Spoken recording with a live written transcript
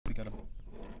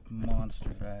monster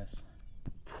bass.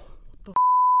 What the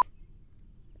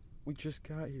we just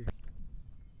got here.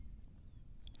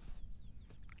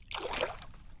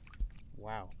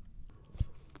 Wow.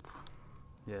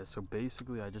 Yeah, so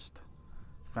basically I just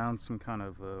found some kind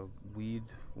of weed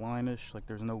line-ish. Like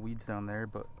there's no weeds down there,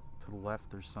 but to the left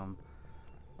there's some.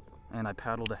 And I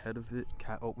paddled ahead of it.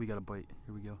 Oh, we got a bite.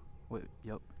 Here we go. Wait,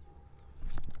 yep.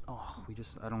 Oh,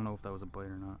 I don't know if that was a bite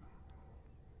or not.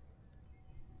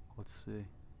 Let's see.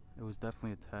 It was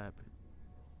definitely a tap.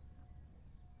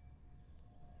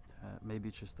 Maybe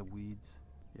it's just the weeds.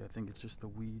 Yeah, I think it's just the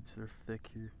weeds. They're thick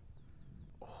here.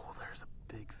 Oh, there's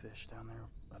a big fish down there.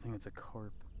 I think it's a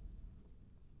carp.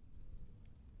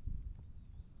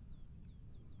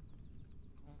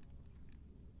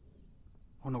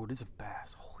 Oh no, it is a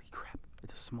bass. Holy crap.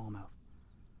 It's a smallmouth.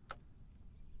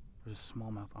 There's a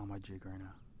smallmouth on my jig right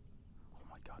now. Oh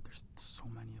my god, there's so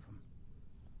many of them.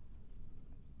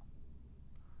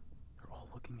 They're all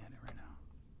looking at it right now.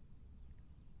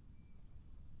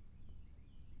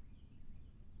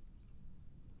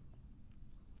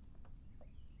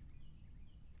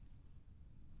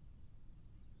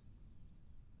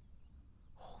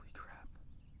 Holy crap.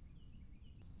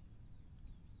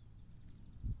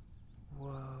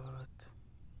 What?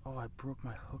 Oh, I broke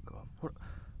my hook off. What?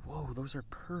 Whoa, those are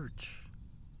perch.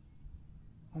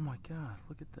 Oh my god,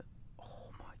 look at that.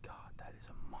 Oh my god, that is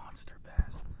a monster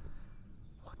bass.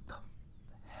 What the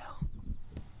hell?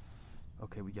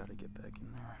 Okay, we gotta get back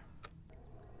in there.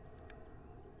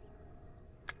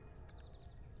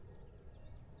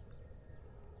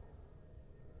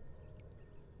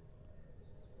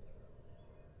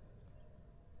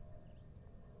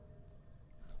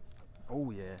 Oh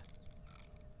yeah.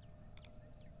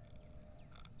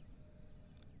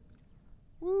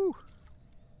 Woo!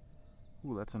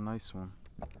 Ooh, that's a nice one.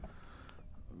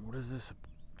 What is this?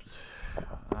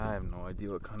 I have no idea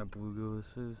what kind of bluegill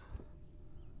this is.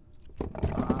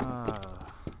 Ah.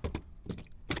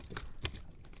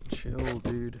 Chill,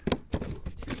 dude.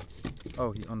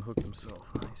 Oh, he unhooked himself.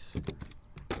 Nice.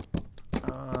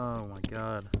 Oh my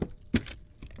god.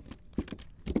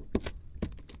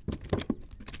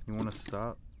 You want to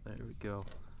stop? There we go.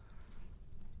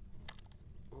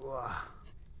 Ooh.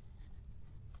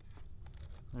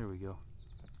 There we go.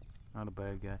 Not a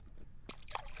bad guy.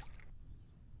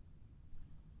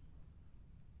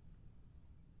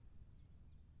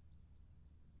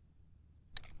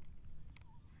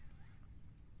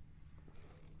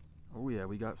 Oh yeah,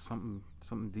 we got something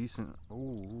decent.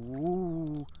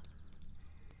 Oh.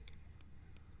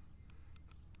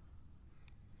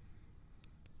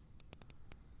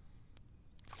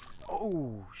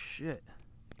 Oh shit.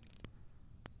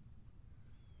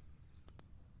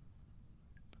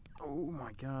 Oh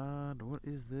my god, what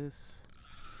is this?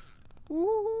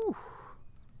 Woo!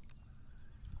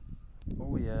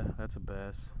 Oh yeah, that's a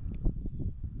bass.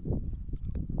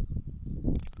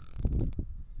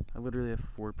 I literally have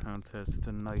 4-pound test. It's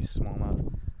a nice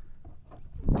smallmouth.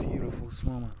 Beautiful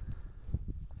smallmouth.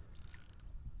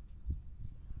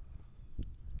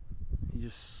 He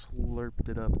just slurped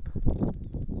it up.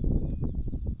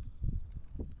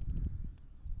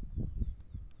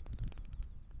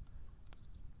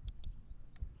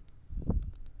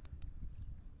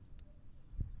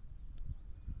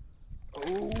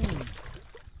 Oh!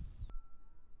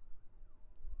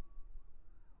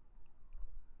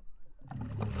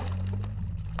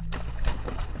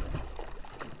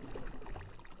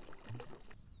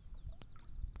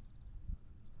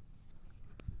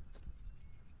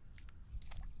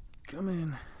 Come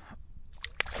in.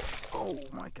 Oh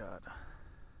my god.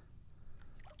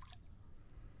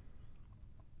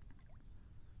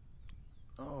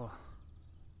 Oh.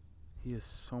 He has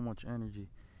so much energy.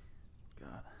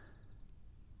 God.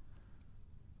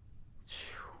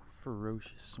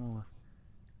 Ferocious smallmouth.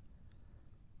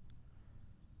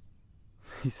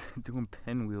 He's doing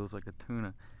pinwheels like a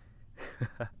tuna.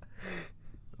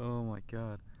 Oh my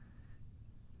god.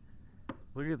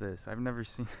 Look at this. I've never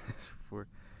seen this before.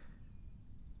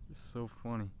 It's so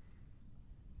funny.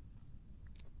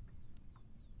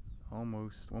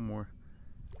 Almost. One more.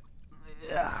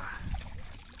 Yeah.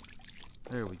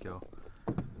 There we go.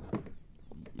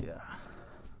 Yeah.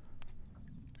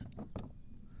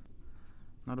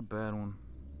 Not a bad one.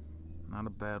 Not a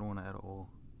bad one at all.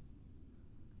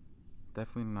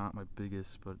 Definitely not my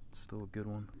biggest, but still a good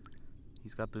one.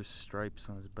 He's got those stripes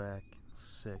on his back.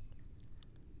 Sick.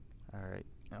 Alright,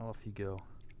 now off you go.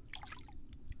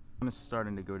 It's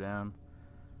starting to go down.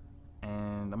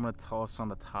 And I'm going to toss on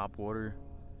the top water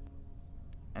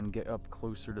and get up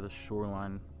closer to the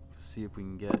shoreline to see if we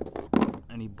can get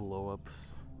any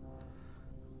blow-ups.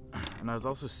 And I was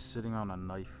also sitting on a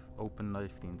knife, open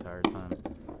knife the entire time.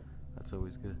 That's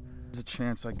always good. There's a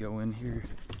chance I go in here.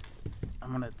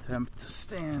 I'm gonna attempt to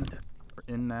stand.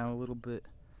 We're in now a little bit.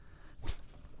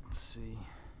 Let's see.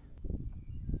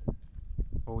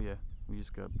 Oh yeah, we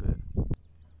just got bit.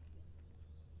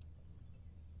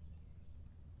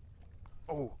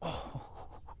 Oh,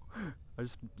 I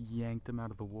just yanked him out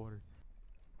of the water.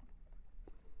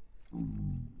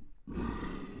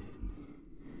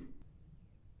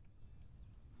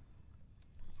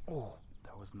 Oh,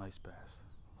 that was a nice bass.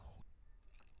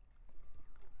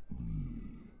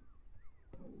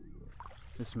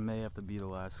 This may have to be the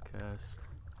last cast.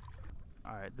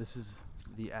 Alright, this is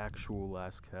the actual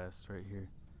last cast right here.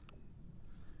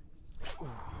 Ooh.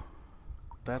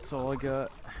 That's all I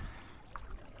got.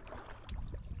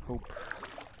 Hope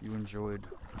you enjoyed,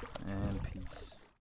 and peace.